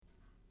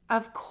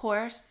of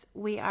course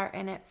we are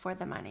in it for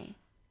the money.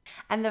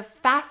 And the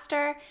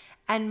faster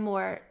and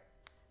more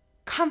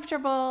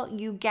comfortable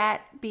you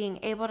get being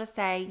able to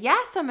say,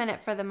 yes, I'm in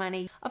it for the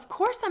money. Of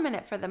course I'm in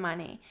it for the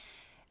money.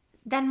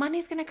 Then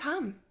money's going to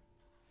come.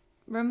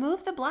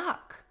 Remove the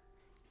block.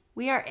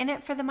 We are in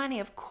it for the money.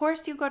 Of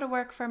course you go to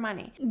work for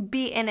money.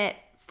 Be in it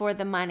for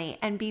the money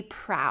and be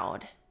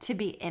proud to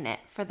be in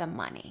it for the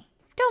money.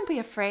 Don't be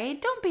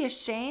afraid. Don't be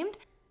ashamed.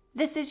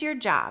 This is your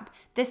job.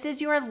 This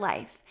is your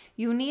life.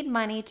 You need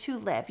money to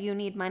live. You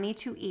need money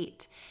to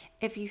eat.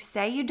 If you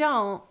say you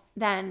don't,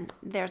 then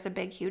there's a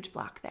big, huge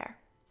block there.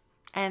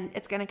 And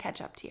it's going to catch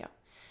up to you.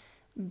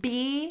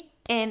 Be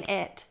in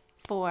it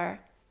for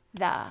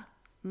the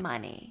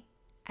money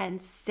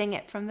and sing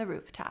it from the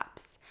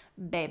rooftops,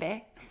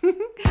 baby.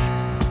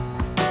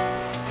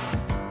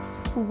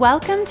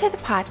 Welcome to the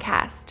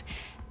podcast,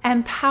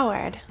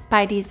 Empowered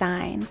by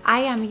Design. I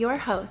am your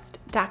host,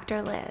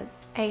 Dr. Liz,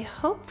 a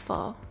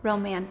hopeful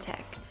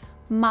romantic,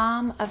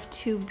 mom of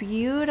two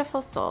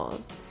beautiful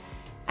souls,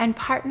 and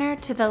partner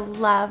to the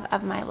love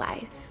of my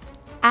life.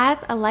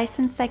 As a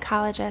licensed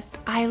psychologist,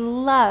 I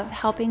love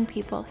helping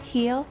people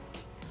heal,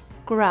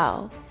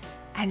 grow,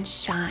 and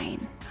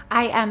shine.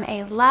 I am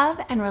a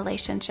love and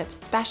relationship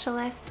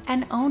specialist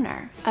and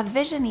owner of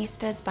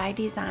Visionistas by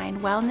Design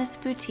Wellness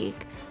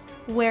Boutique,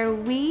 where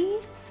we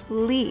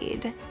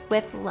lead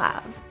with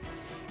love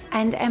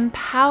and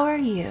empower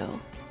you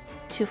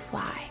to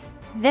fly.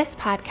 This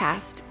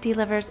podcast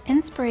delivers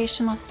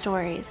inspirational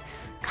stories,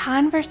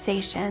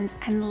 conversations,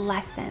 and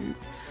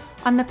lessons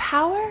on the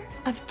power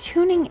of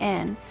tuning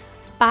in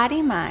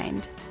body,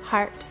 mind,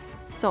 heart,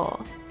 soul,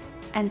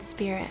 and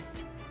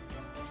spirit.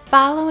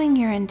 Following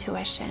your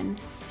intuition,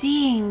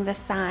 seeing the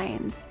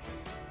signs,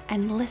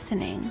 and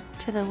listening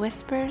to the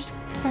whispers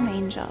from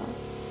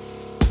angels.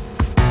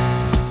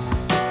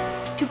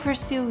 To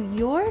pursue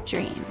your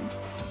dreams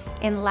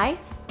in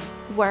life,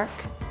 work,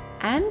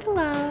 and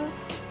love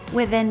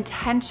with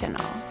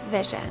intentional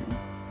vision.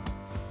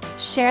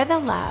 Share the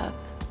love,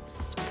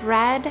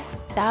 spread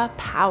the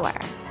power.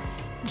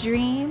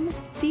 Dream,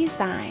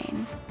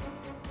 design,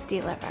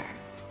 deliver.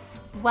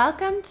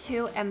 Welcome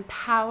to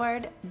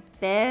Empowered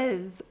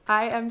BIZ.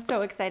 I am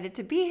so excited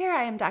to be here.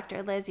 I am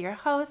Dr. Liz, your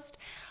host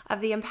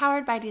of the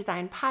Empowered by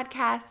Design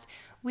podcast.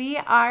 We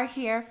are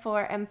here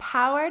for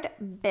Empowered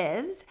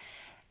BIZ,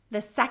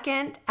 the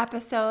second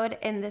episode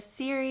in this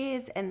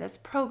series, in this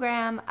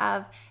program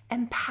of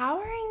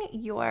empowering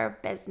your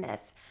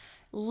business,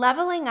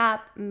 leveling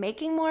up,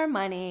 making more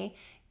money,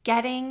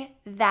 getting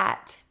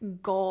that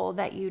goal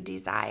that you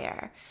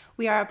desire.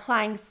 We are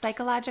applying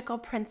psychological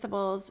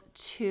principles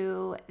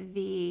to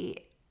the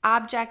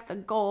object, the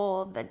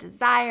goal, the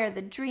desire,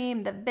 the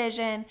dream, the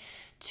vision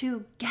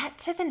to get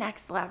to the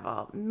next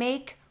level.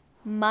 Make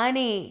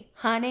money,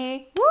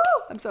 honey. Woo!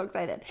 I'm so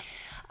excited.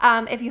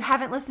 If you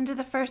haven't listened to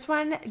the first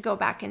one, go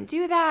back and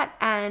do that.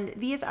 And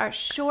these are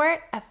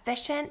short,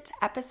 efficient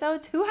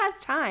episodes. Who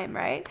has time,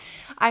 right?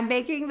 I'm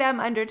making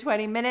them under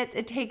 20 minutes.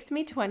 It takes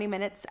me 20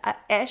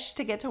 minutes-ish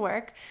to get to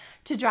work,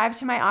 to drive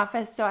to my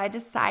office. So I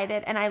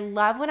decided, and I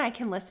love when I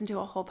can listen to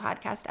a whole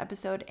podcast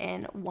episode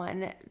in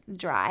one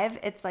drive.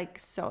 It's like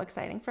so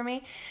exciting for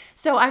me.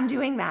 So I'm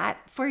doing that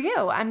for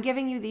you. I'm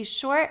giving you these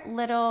short,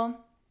 little,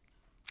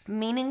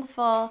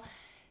 meaningful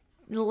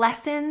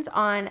lessons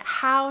on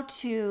how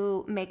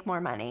to make more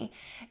money.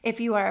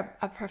 If you are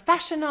a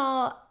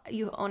professional,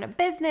 you own a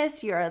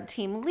business, you're a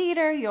team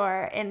leader,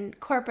 you're in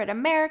corporate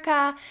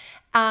America,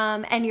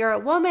 and you're a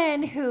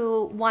woman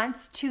who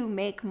wants to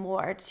make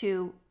more,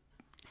 to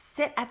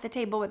sit at the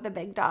table with the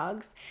big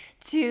dogs,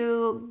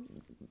 to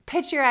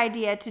pitch your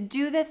idea, to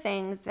do the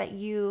things that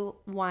you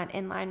want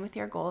in line with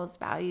your goals,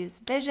 values,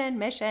 vision,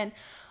 mission,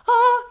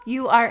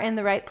 you are in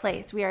the right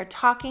place. We are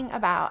talking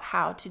about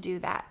how to do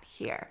that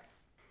here.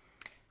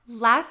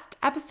 Last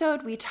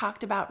episode, we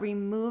talked about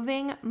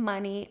removing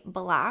money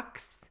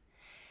blocks,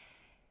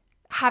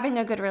 having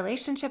a good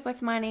relationship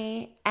with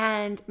money,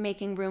 and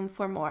making room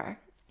for more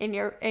in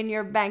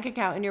your bank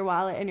account, in your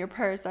wallet, in your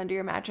purse, under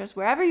your mattress,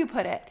 wherever you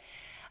put it.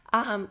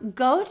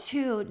 Go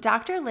to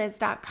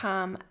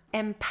drliz.com,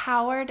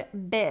 empowered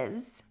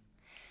biz,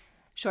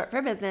 short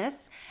for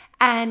business,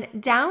 and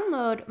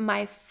download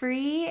my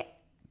free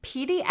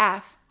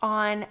PDF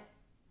on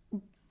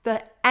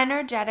the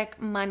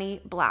energetic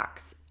money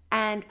blocks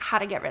and how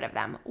to get rid of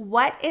them.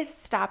 What is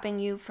stopping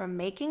you from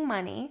making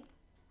money?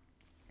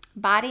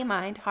 Body,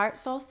 mind, heart,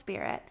 soul,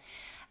 spirit.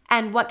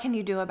 And what can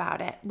you do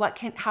about it?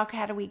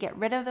 How do we get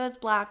rid of those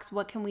blocks?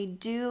 What can we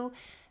do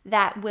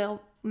that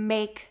will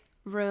make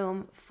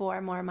room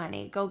for more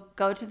money? Go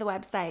to the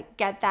website,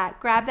 get that,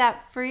 grab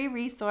that free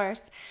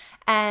resource,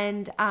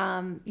 and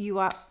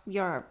you're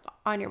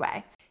on your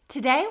way.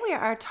 Today we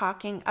are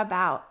talking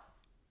about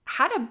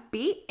how to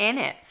be in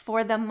it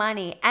for the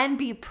money and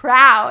be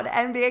proud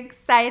and be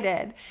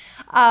excited.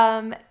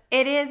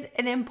 It is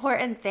an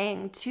important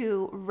thing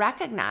to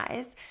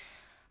recognize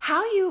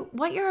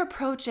what your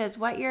approach is,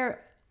 what your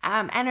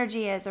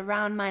energy is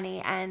around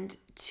money, and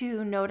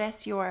to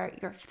notice your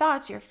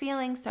thoughts, your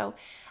feelings. So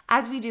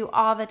as we do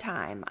all the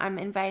time, I'm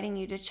inviting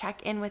you to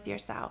check in with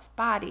yourself,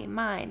 body,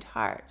 mind,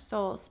 heart,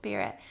 soul,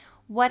 spirit.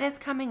 What is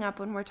coming up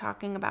when we're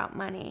talking about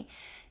money?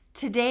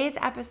 Today's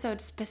episode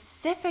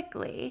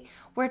specifically,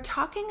 we're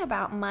talking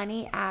about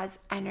money as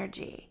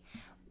energy.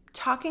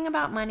 Talking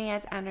about money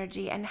as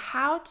energy and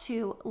how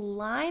to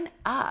line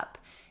up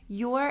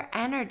your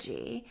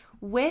energy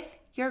with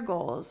your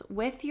goals,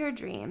 with your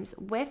dreams,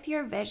 with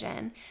your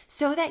vision,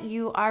 so that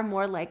you are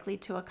more likely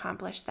to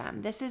accomplish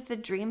them. This is the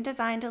Dream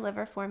Design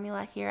Deliver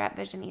formula here at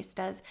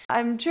Visionistas.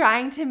 I'm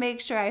trying to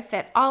make sure I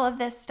fit all of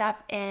this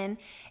stuff in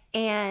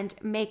and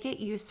make it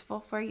useful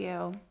for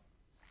you.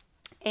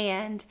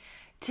 And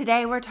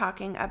today we're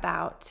talking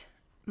about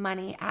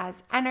money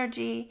as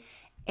energy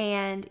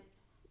and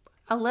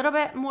a little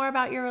bit more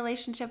about your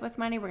relationship with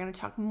money. We're going to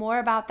talk more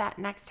about that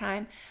next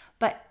time.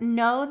 But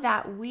know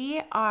that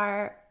we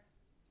are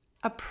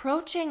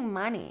approaching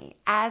money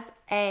as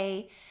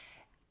a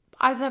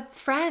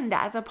friend,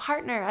 as a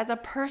partner, as a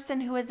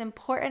person who is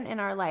important in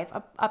our life,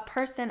 a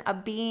person, a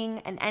being,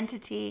 an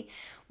entity,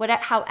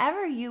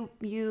 however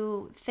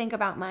you think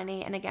about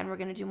money. And again, we're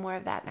going to do more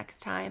of that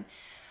next time.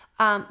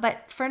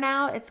 But for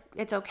now,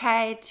 it's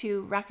okay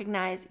to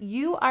recognize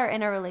you are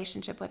in a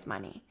relationship with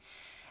money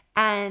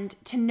and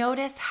to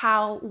notice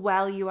how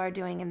well you are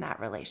doing in that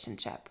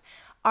relationship.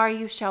 Are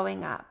you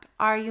showing up?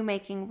 Are you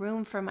making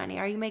room for money?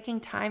 Are you making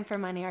time for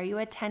money? Are you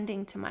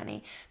attending to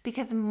money?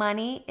 Because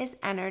money is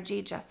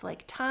energy, just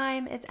like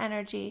time is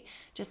energy,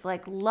 just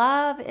like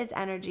love is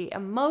energy.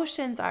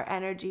 Emotions are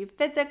energy,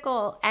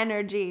 physical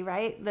energy,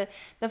 right?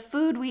 The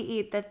food we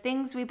eat, the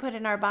things we put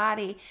in our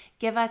body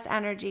give us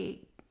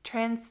energy,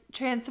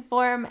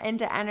 transform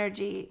into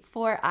energy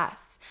for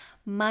us.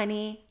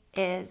 Money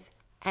is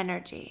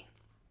energy.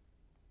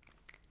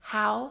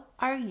 How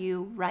are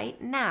you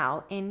right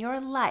now in your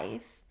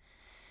life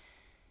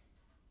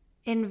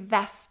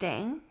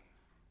investing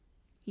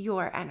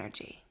your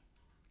energy?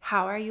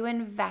 How are you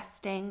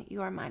investing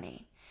your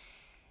money?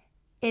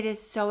 It is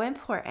so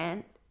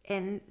important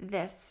in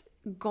this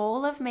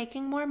goal of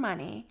making more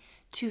money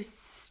to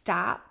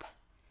stop,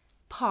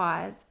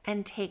 pause,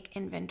 and take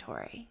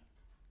inventory.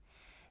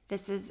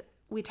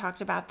 We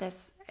talked about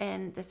this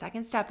in the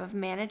second step of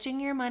managing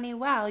your money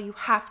well. You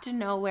have to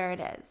know where it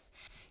is.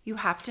 You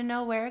have to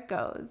know where it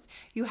goes.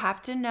 You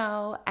have to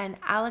know and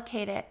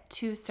allocate it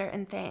to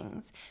certain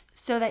things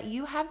so that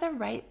you have the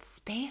right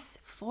space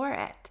for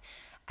it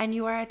and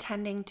you are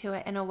attending to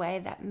it in a way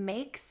that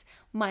makes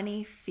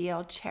money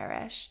feel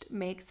cherished,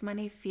 makes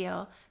money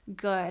feel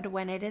good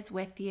when it is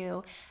with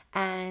you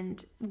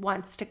and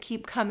wants to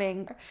keep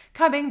coming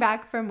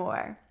back for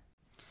more.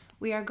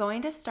 We are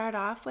going to start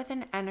off with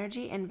an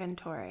energy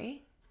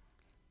inventory: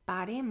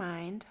 body,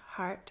 mind,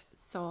 heart,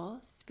 soul,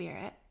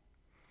 spirit.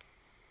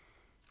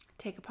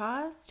 Take a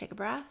pause, take a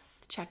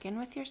breath, check in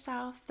with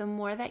yourself. The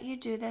more that you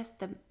do this,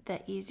 the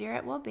easier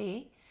it will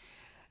be.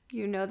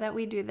 You know that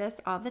we do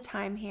this all the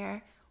time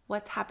here.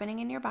 What's happening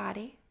in your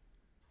body?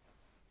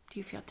 Do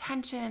you feel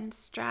tension,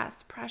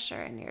 stress,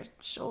 pressure in your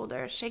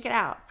shoulders? Shake it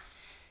out.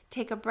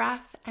 Take a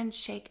breath and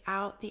shake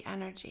out the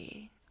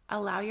energy.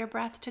 Allow your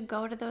breath to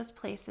go to those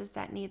places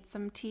that need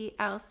some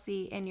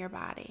TLC in your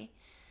body.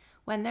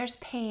 When there's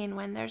pain,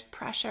 when there's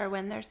pressure,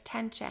 when there's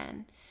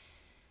tension,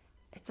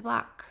 it's a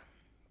block.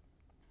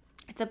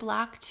 It's a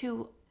block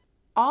to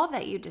all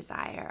that you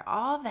desire,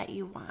 all that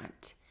you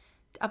want.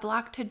 A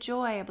block to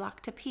joy, a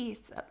block to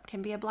peace,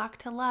 can be a block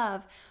to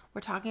love.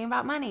 We're talking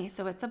about money,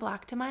 so it's a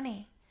block to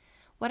money.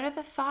 What are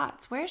the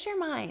thoughts? Where's your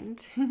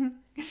mind?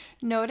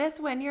 Notice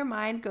when your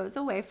mind goes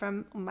away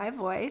from my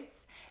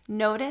voice.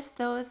 Notice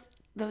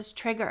those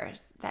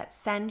triggers that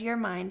send your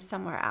mind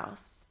somewhere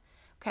else,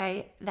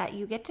 okay? That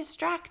you get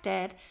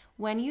distracted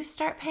when you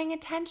start paying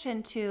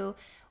attention to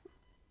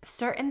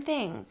certain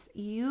things.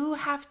 You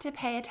have to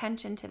pay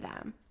attention to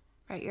them,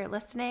 right? You're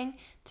listening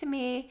to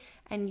me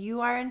and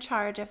you are in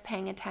charge of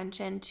paying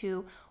attention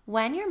to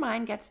when your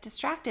mind gets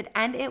distracted,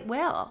 and it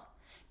will.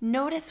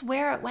 Notice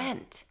where it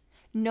went.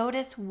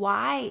 Notice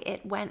why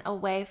it went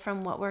away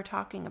from what we're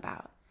talking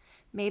about.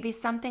 Maybe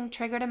something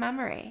triggered a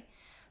memory.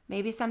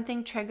 Maybe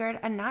something triggered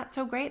a not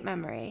so great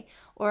memory,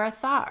 or a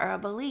thought, or a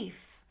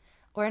belief,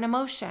 or an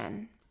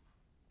emotion,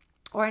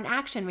 or an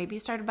action. Maybe you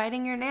started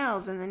biting your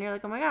nails and then you're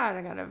like, oh my God,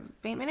 I gotta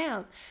bite my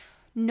nails.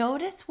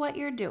 Notice what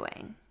you're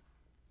doing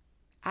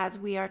as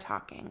we are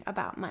talking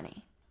about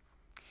money.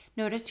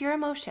 Notice your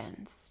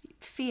emotions: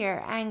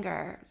 fear,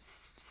 anger,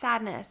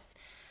 sadness,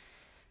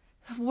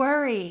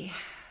 worry.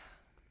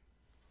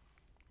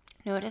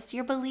 Notice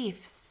your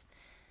beliefs.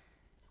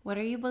 What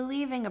are you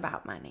believing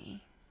about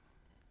money?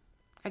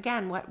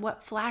 Again,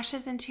 what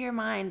flashes into your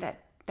mind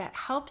that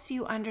helps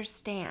you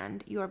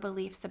understand your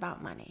beliefs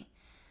about money?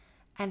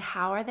 And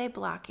how are they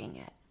blocking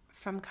it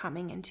from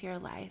coming into your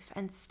life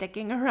and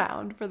sticking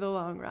around for the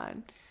long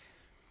run?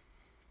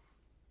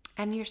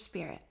 And your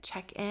spirit.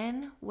 Check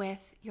in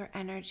with your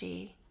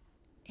energy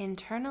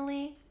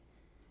internally,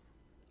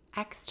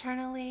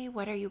 externally.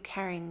 What are you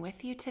carrying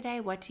with you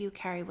today? What do you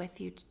carry with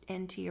you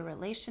into your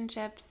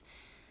relationships,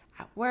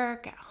 at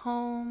work, at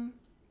home,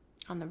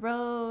 on the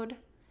road,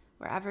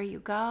 wherever you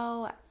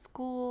go, at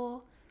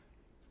school.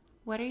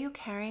 What are you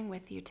carrying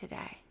with you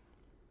today?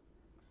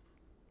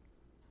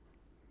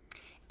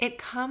 It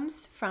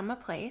comes from a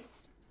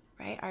place,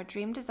 right? Our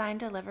Dream, Design,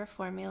 Deliver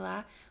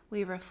formula.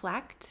 We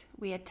reflect,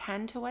 we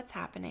attend to what's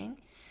happening.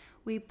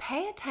 We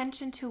pay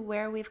attention to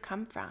where we've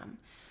come from.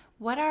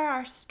 What are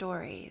our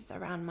stories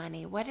around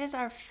money? What is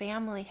our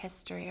family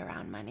history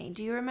around money?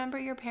 Do you remember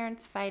your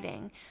parents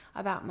fighting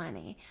about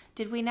money?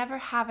 Did we never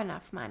have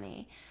enough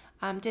money?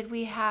 Did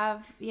we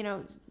have,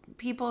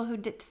 people who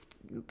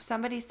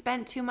somebody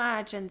spent too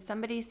much and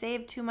somebody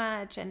saved too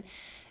much and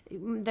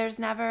there's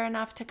never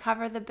enough to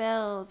cover the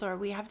bills, or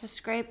we have to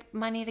scrape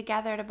money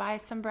together to buy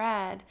some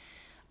bread?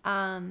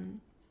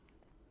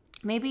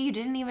 Maybe you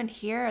didn't even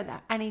hear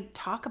that any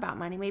talk about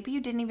money. Maybe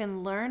you didn't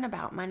even learn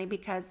about money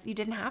because you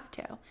didn't have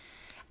to.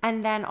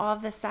 And then all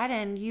of a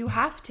sudden you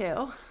have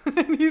to,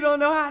 and you don't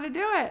know how to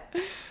do it.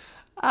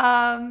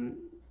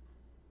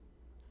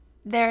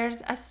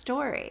 There's a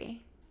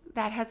story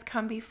that has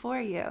come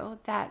before you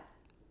that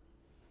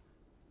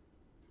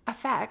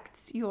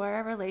affects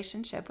your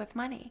relationship with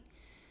money,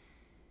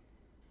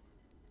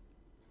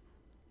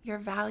 your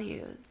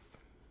values.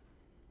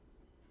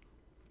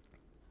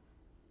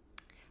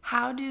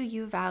 How do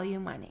you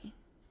value money?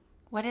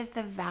 What is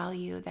the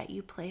value that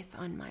you place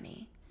on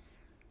money?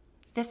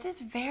 This is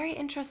very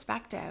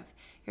introspective.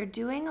 You're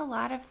doing a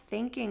lot of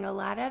thinking, a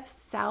lot of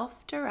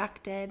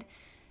self-directed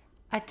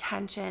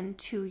attention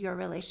to your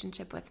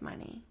relationship with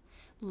money.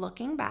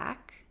 Looking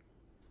back,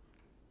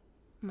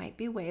 might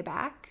be way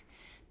back,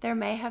 there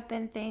may have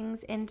been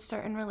things in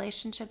certain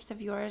relationships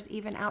of yours,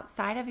 even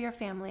outside of your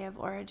family of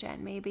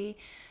origin. Maybe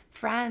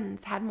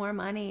friends had more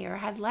money or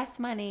had less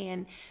money,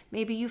 and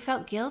maybe you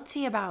felt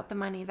guilty about the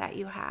money that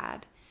you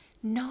had.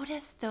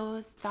 Notice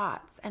those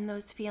thoughts and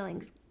those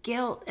feelings.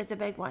 Guilt is a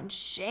big one.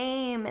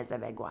 Shame is a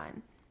big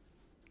one.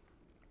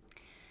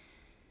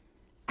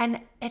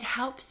 And it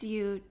helps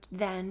you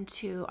then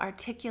to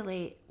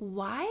articulate,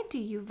 why do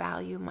you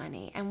value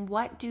money and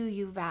what do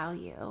you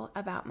value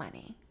about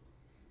money?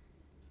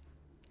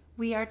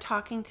 We are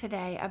talking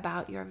today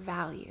about your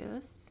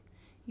values,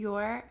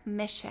 your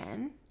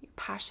mission, your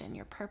passion,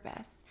 your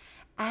purpose,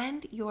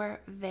 and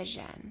your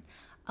vision.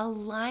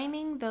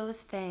 Aligning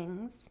those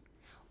things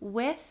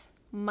with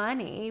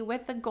money,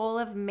 with the goal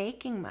of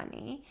making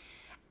money,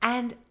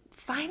 and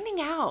finding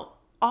out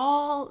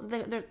all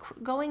the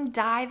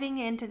diving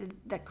into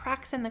the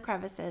cracks and the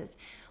crevices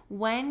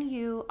when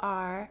you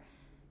are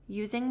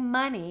using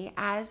money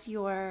as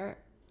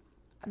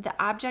the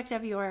object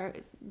of your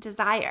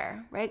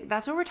desire, right?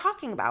 That's what we're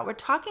talking about. We're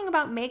talking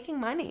about making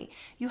money.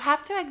 You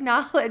have to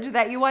acknowledge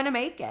that you want to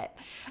make it.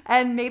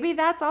 And maybe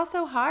that's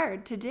also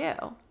hard to do.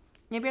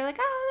 Maybe you're like,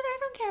 oh, I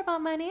don't care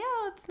about money.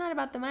 Oh, it's not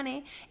about the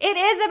money. It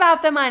is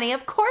about the money.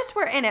 Of course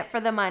we're in it for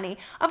the money.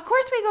 Of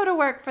course we go to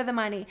work for the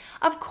money.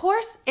 Of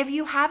course, if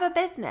you have a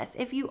business,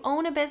 if you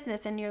own a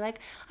business and you're like,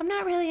 I'm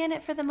not really in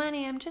it for the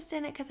money. I'm just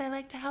in it because I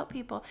like to help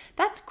people.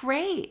 That's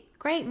great.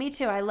 Great. Me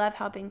too. I love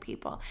helping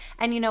people.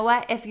 And you know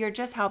what? If you're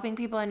just helping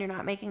people and you're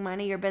not making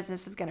money, your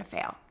business is going to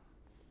fail.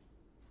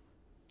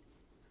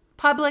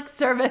 Public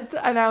service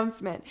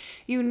announcement.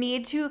 You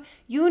need to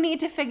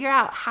figure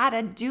out how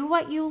to do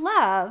what you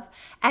love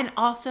and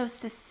also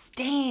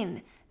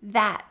sustain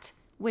that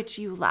which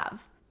you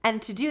love.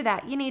 And to do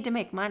that, you need to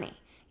make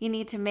money. You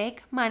need to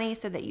make money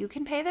so that you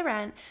can pay the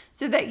rent,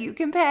 so that you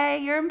can pay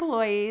your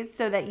employees,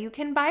 so that you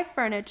can buy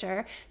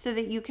furniture, so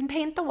that you can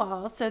paint the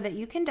walls, so that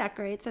you can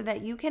decorate, so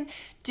that you can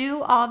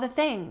do all the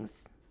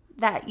things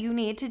that you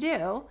need to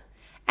do.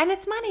 And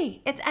it's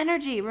money. It's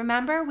energy.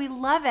 Remember, we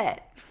love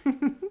it.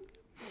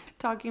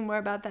 Talking more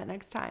about that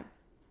next time.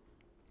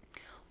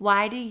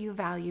 Why do you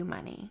value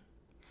money?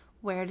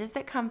 Where does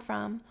it come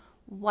from?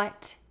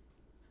 What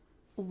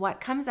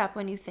comes up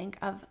when you think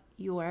of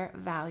your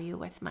value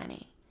with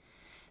money?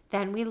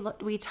 Then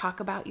we talk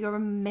about your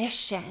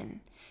mission.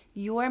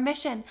 Your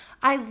mission.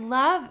 I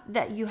love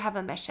that you have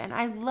a mission.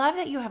 I love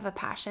that you have a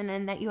passion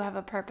and that you have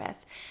a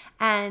purpose.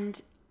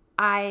 And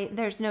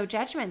there's no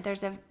judgment.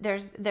 There's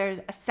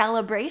a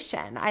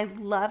celebration. I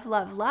love.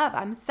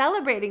 I'm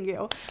celebrating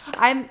you.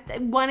 I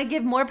want to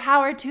give more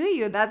power to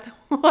you. That's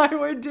why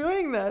we're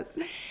doing this.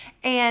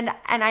 And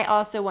I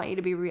also want you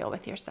to be real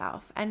with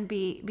yourself and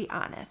be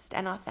honest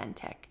and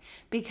authentic,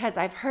 because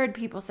I've heard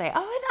people say, oh,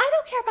 I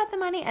don't care about the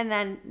money. And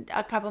then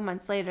a couple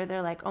months later,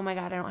 they're like, oh my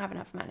God, I don't have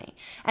enough money.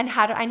 And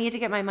I need to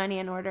get my money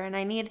in order. And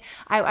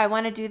I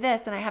want to do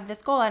this, and I have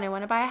this goal, and I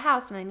want to buy a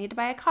house, and I need to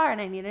buy a car,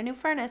 and I need a new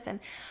furnace, and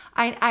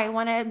I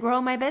want to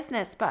grow my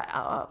business. But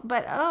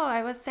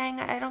I was saying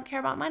I don't care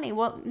about money.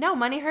 Well, no,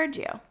 money heard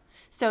you.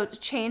 So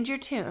change your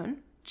tune.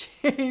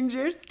 Change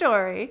your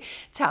story,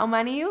 tell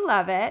money you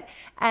love it,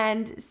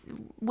 and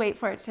wait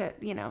for it to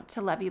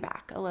love you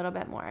back a little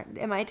bit more.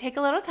 It might take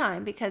a little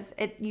time, because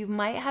you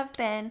might have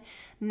been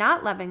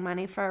not loving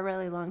money for a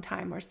really long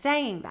time, or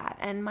saying that,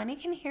 and money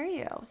can hear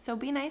you. So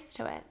be nice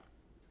to it.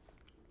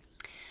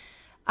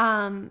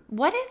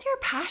 What is your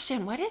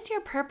passion? What is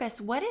your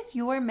purpose? What is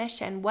your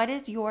mission? What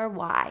is your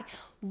why?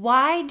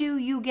 Why do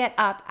you get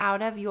up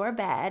out of your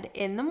bed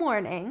in the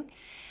morning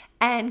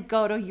and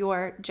go to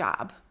your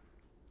job,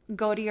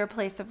 go to your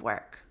place of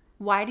work.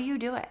 Why do you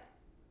do it?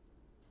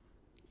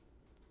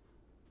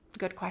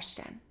 Good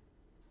question.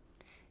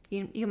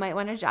 You might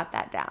want to jot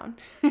that down.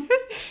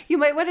 You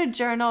might want to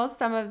journal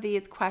some of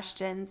these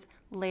questions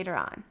later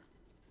on.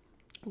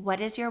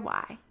 What is your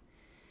why?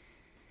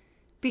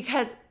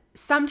 Because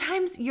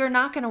sometimes you're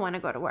not going to want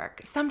to go to work.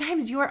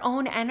 Sometimes your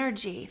own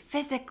energy,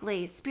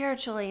 physically,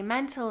 spiritually,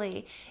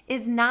 mentally,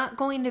 it's not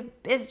going to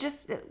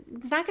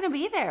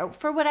be there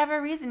for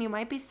whatever reason. You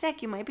might be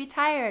sick. You might be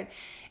tired.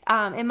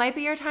 It might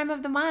be your time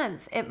of the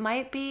month. It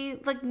might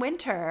be like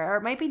winter, or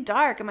it might be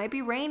dark. It might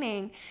be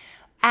raining.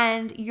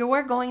 And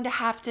you're going to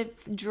have to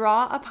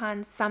draw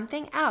upon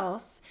something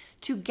else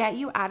to get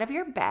you out of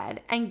your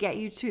bed and get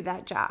you to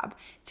that job,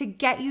 to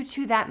get you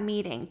to that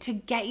meeting, to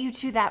get you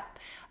to that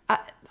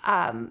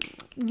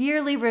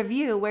yearly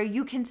review where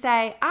you can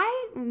say,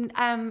 I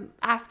am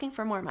asking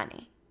for more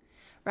money,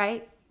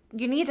 right?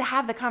 You need to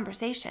have the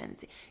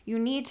conversations. You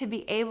need to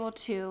be able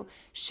to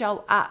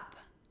show up.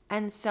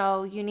 And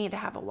so you need to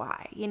have a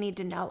why. You need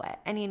to know it,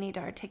 and you need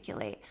to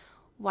articulate,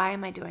 why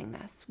am I doing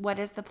this? What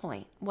is the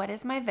point? What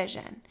is my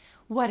vision?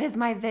 What is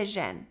my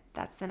vision?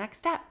 That's the next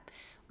step.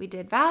 We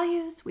did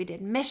values, we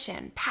did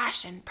mission,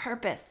 passion,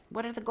 purpose.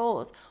 What are the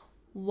goals?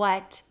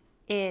 What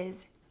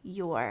is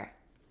your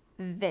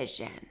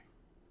vision?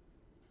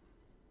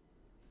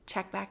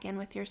 Check back in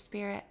with your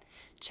spirit.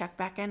 Check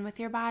back in with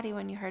your body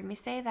when you heard me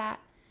say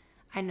that.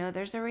 I know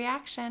there's a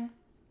reaction.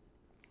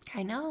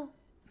 I know.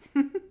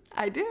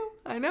 I do.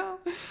 I know.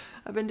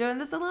 I've been doing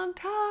this a long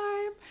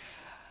time.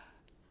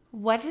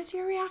 What is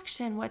your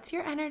reaction? What's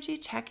your energy?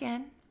 Check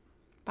in.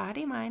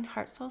 Body, mind,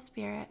 heart, soul,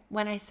 spirit.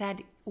 When I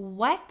said,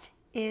 what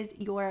is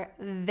your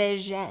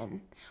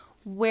vision?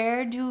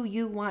 Where do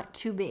you want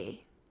to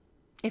be?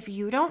 If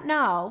you don't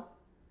know,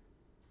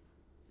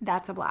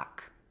 that's a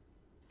block.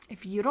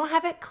 If you don't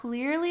have it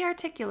clearly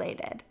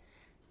articulated,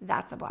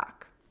 that's a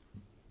block.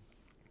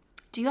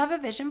 Do you have a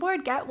vision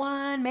board? Get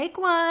one. Make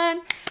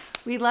one.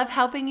 We love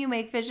helping you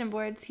make vision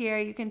boards here.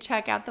 You can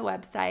check out the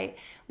website.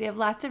 We have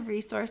lots of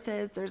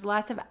resources. There's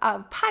lots of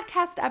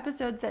podcast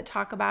episodes that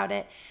talk about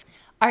it.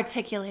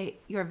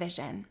 Articulate your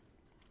vision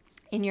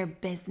in your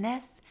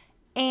business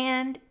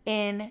and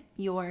in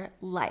your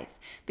life,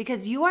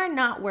 because you are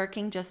not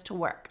working just to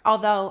work.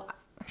 Although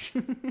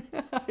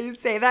I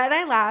say that and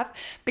I laugh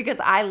because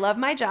I love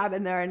my job,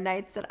 and there are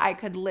nights that I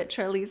could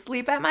literally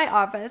sleep at my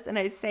office, and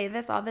I say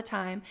this all the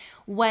time.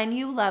 When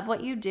you love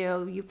what you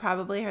do, you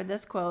probably heard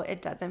this quote,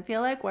 it doesn't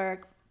feel like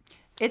work.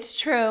 It's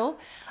true,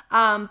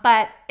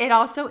 but it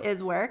also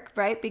is work,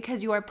 right?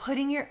 Because you are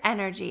putting your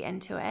energy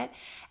into it.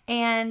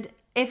 And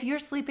if you're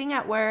sleeping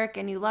at work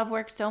and you love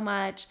work so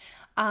much,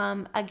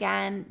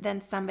 again, then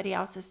somebody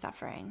else is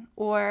suffering.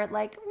 Or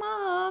like,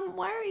 Mom,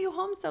 why are you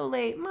home so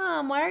late?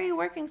 Mom, why are you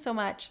working so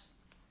much?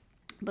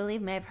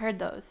 Believe me, I've heard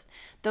those.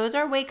 Those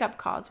are wake-up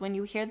calls. When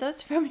you hear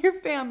those from your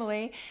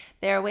family,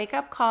 they're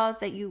wake-up calls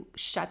that you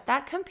shut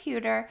that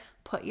computer,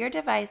 put your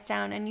device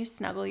down, and you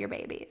snuggle your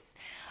babies.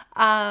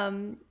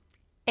 And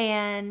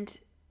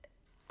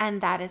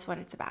that is what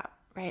it's about,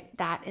 right?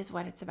 That is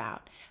what it's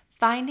about.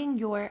 Finding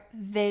your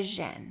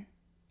vision.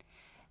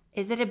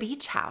 Is it a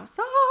beach house?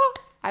 Oh,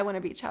 I want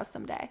a beach house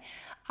someday.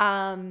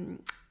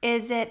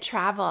 Is it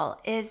travel?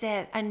 Is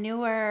it a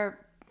newer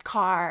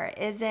car?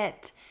 Is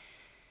it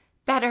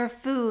better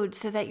food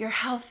so that you're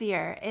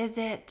healthier? Is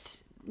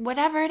it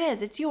whatever it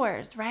is? It's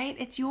yours, right?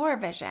 It's your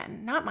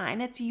vision, not mine.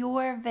 It's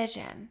your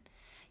vision.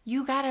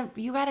 You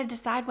gotta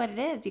decide what it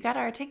is. You gotta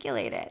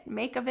articulate it.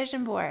 Make a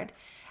vision board.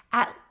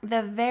 At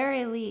the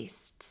very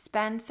least,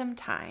 spend some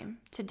time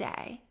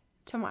today,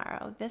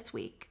 tomorrow, this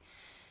week.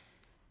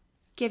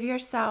 Give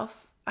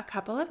yourself a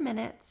couple of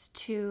minutes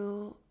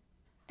to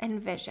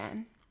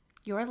envision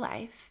your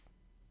life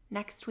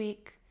next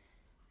week,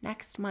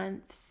 next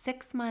month,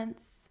 6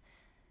 months,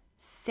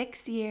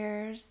 6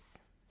 years,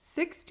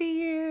 60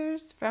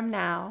 years from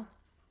now.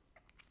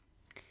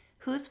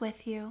 Who's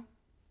with you?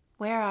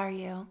 Where are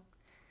you?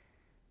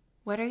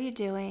 What are you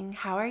doing?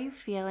 How are you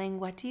feeling?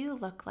 What do you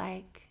look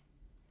like?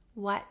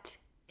 What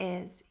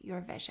is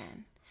your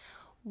vision?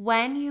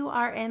 When you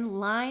are in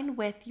line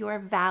with your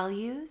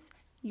values,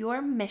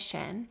 your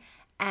mission,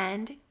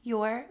 and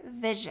your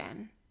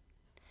vision,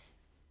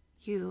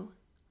 you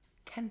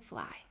can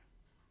fly.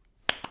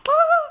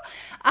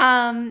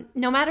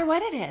 No matter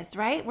what it is,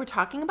 right? We're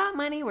talking about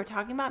money. We're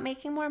talking about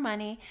making more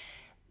money.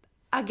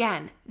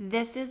 Again,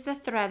 this is the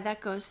thread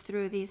that goes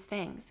through these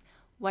things.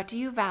 What do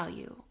you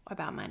value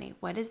about money?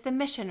 What is the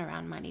mission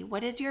around money?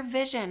 What is your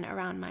vision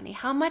around money?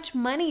 How much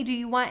money do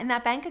you want in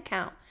that bank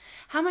account?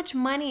 How much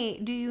money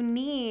do you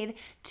need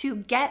to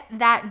get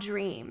that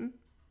dream,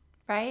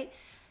 right?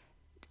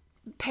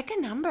 Pick a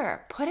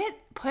number. Put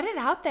it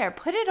out there.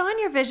 Put it on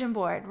your vision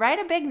board. Write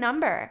a big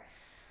number.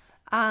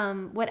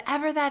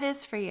 Whatever that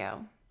is for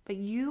you. But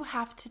you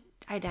have to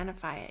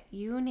identify it.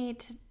 You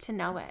need to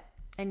know it,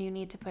 and you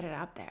need to put it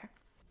out there.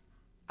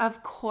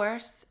 Of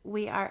course,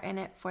 we are in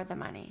it for the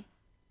money.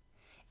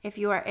 If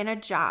you are in a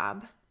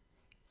job,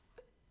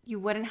 you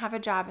wouldn't have a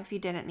job if you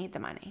didn't need the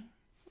money.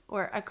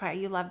 or okay,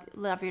 you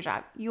love your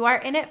job. You are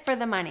in it for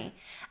the money.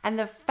 And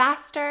the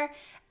faster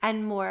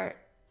and more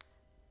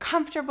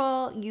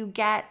comfortable you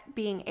get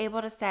being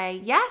able to say,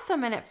 yes,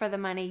 I'm in it for the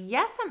money.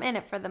 Yes, I'm in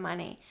it for the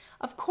money.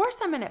 Of course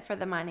I'm in it for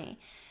the money.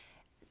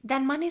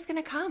 Then money's going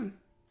to come.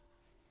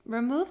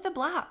 Remove the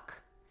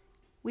block.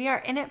 We are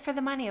in it for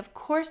the money. Of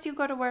course you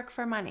go to work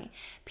for money.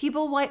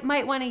 People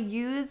might want to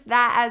use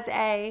that as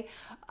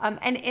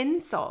an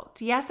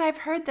insult. Yes, I've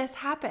heard this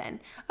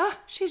happen. Oh,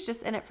 she's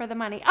just in it for the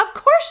money. Of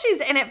course she's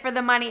in it for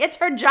the money. It's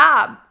her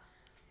job.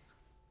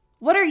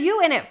 What are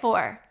you in it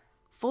for?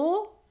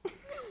 Fool?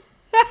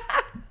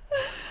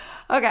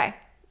 Okay.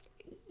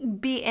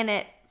 Be in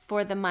it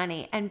for the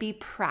money and be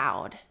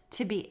proud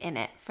to be in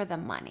it for the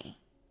money.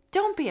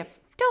 Don't be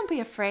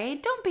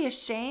afraid. Don't be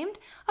ashamed.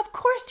 Of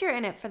course you're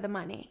in it for the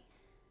money.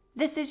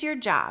 This is your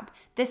job.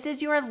 This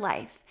is your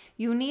life.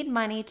 You need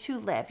money to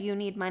live. You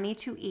need money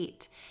to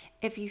eat.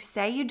 If you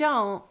say you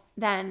don't,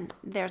 then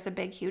there's a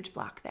big, huge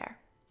block there.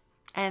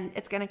 And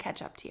it's going to catch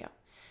up to you.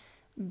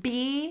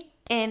 Be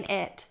in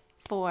it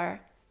for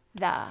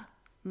the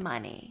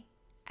money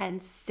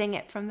and sing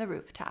it from the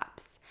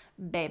rooftops,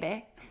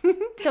 baby.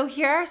 So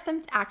here are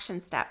some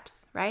action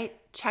steps, right?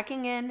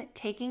 Checking in,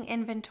 taking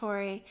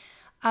inventory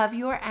of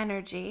your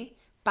energy,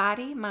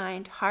 body,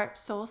 mind, heart,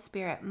 soul,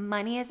 spirit.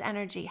 Money is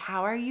energy.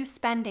 How are you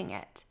spending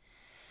it?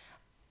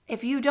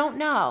 If you don't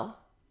know,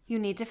 you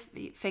need to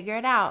figure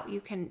it out.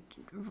 You can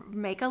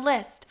make a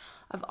list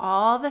of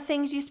all the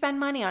things you spend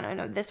money on. I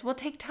know this will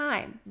take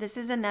time. This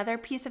is another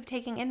piece of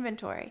taking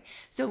inventory.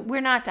 So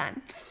we're not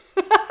done.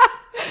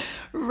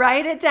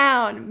 Write it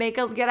down.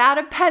 Get out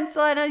a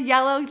pencil and a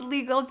yellow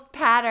legal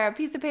pad or a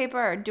piece of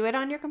paper, or do it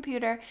on your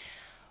computer.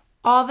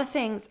 All the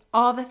things,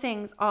 all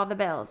the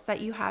bills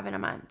that you have in a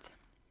month.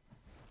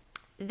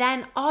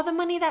 Then all the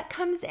money that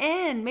comes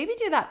in, maybe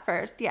do that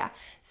first. Yeah.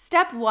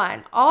 Step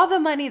 1, all the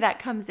money that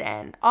comes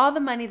in, all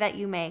the money that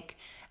you make,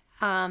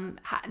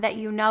 that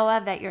you know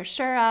of, that you're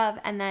sure of,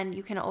 and then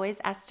you can always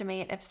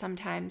estimate if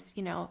sometimes,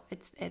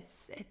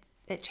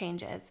 it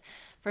changes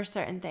for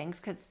certain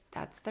things, because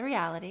that's the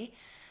reality.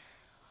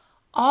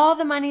 All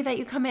the money that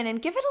you come in,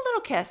 and give it a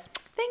little kiss.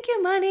 Thank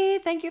you, money.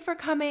 Thank you for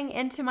coming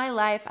into my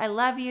life. I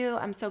love you.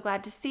 I'm so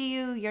glad to see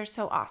you. You're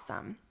so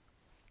awesome.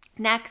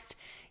 Next,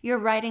 you're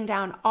writing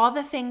down all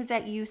the things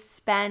that you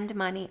spend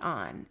money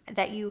on,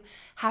 that you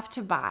have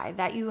to buy,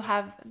 that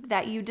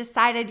you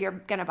decided you're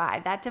going to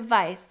buy, that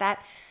device,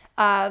 that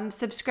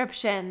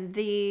subscription,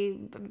 the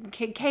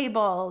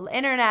cable,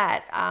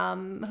 internet,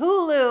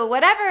 Hulu,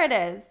 whatever it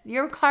is,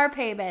 your car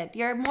payment,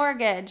 your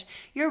mortgage,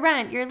 your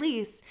rent, your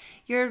lease,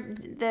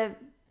 the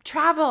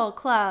travel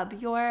club,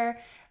 your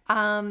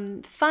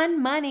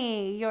fun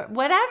money, your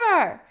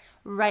whatever.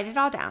 Write it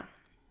all down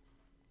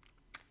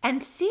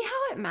and see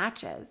how it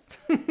matches.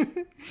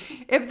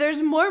 If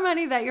there's more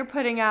money that you're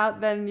putting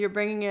out than you're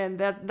bringing in,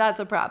 that's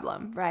a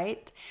problem,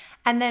 right?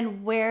 And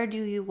then where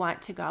do you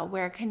want to go?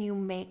 Where can you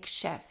make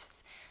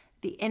shifts?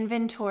 The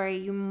inventory,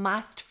 you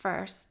must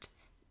first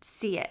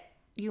see it.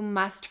 You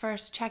must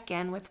first check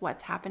in with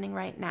what's happening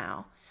right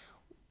now.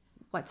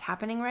 What's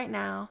happening right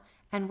now,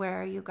 and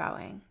where are you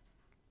going?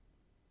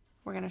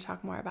 We're going to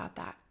talk more about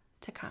that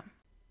to come.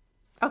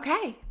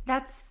 Okay,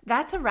 that's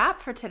a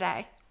wrap for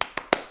today.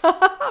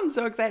 I'm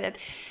so excited.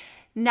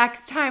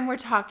 Next time we're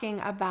talking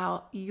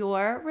about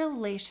your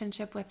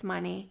relationship with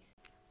money.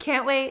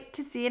 Can't wait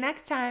to see you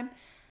next time.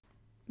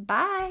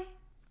 Bye.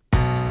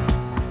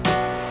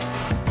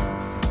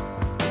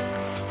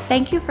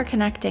 Thank you for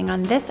connecting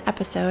on this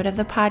episode of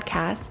the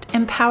podcast,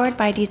 Empowered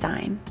by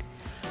Design.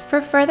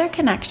 For further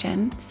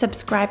connection,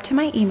 subscribe to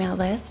my email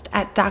list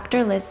at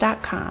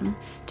drliz.com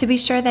to be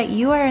sure that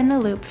you are in the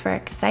loop for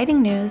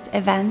exciting news,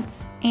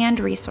 events, and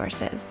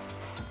resources.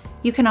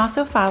 You can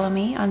also follow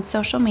me on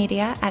social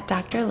media at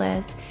Dr.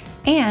 Liz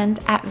and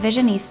at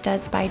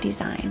Visionistas by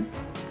Design.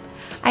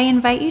 I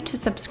invite you to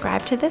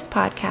subscribe to this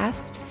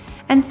podcast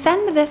and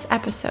send this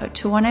episode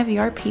to one of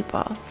your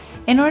people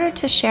in order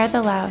to share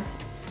the love,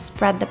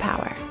 spread the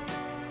power.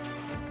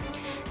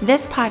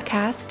 This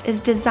podcast is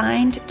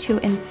designed to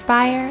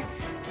inspire,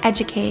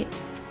 educate,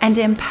 and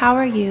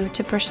empower you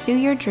to pursue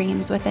your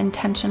dreams with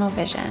intentional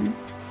vision.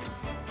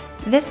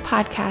 This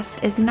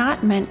podcast is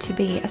not meant to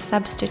be a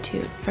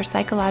substitute for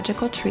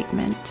psychological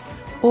treatment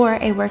or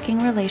a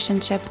working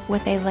relationship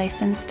with a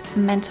licensed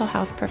mental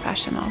health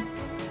professional.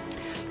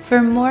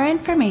 For more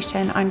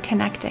information on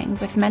connecting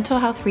with mental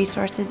health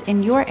resources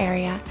in your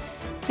area,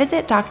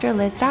 visit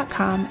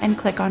drliz.com and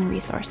click on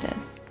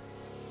resources.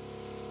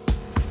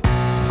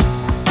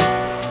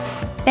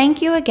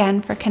 Thank you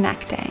again for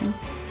connecting,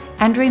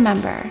 and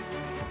remember,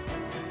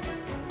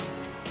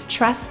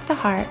 trust the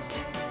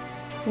heart,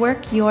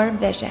 work your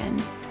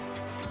vision,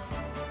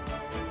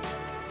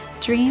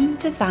 dream,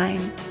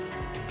 design,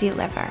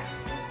 deliver.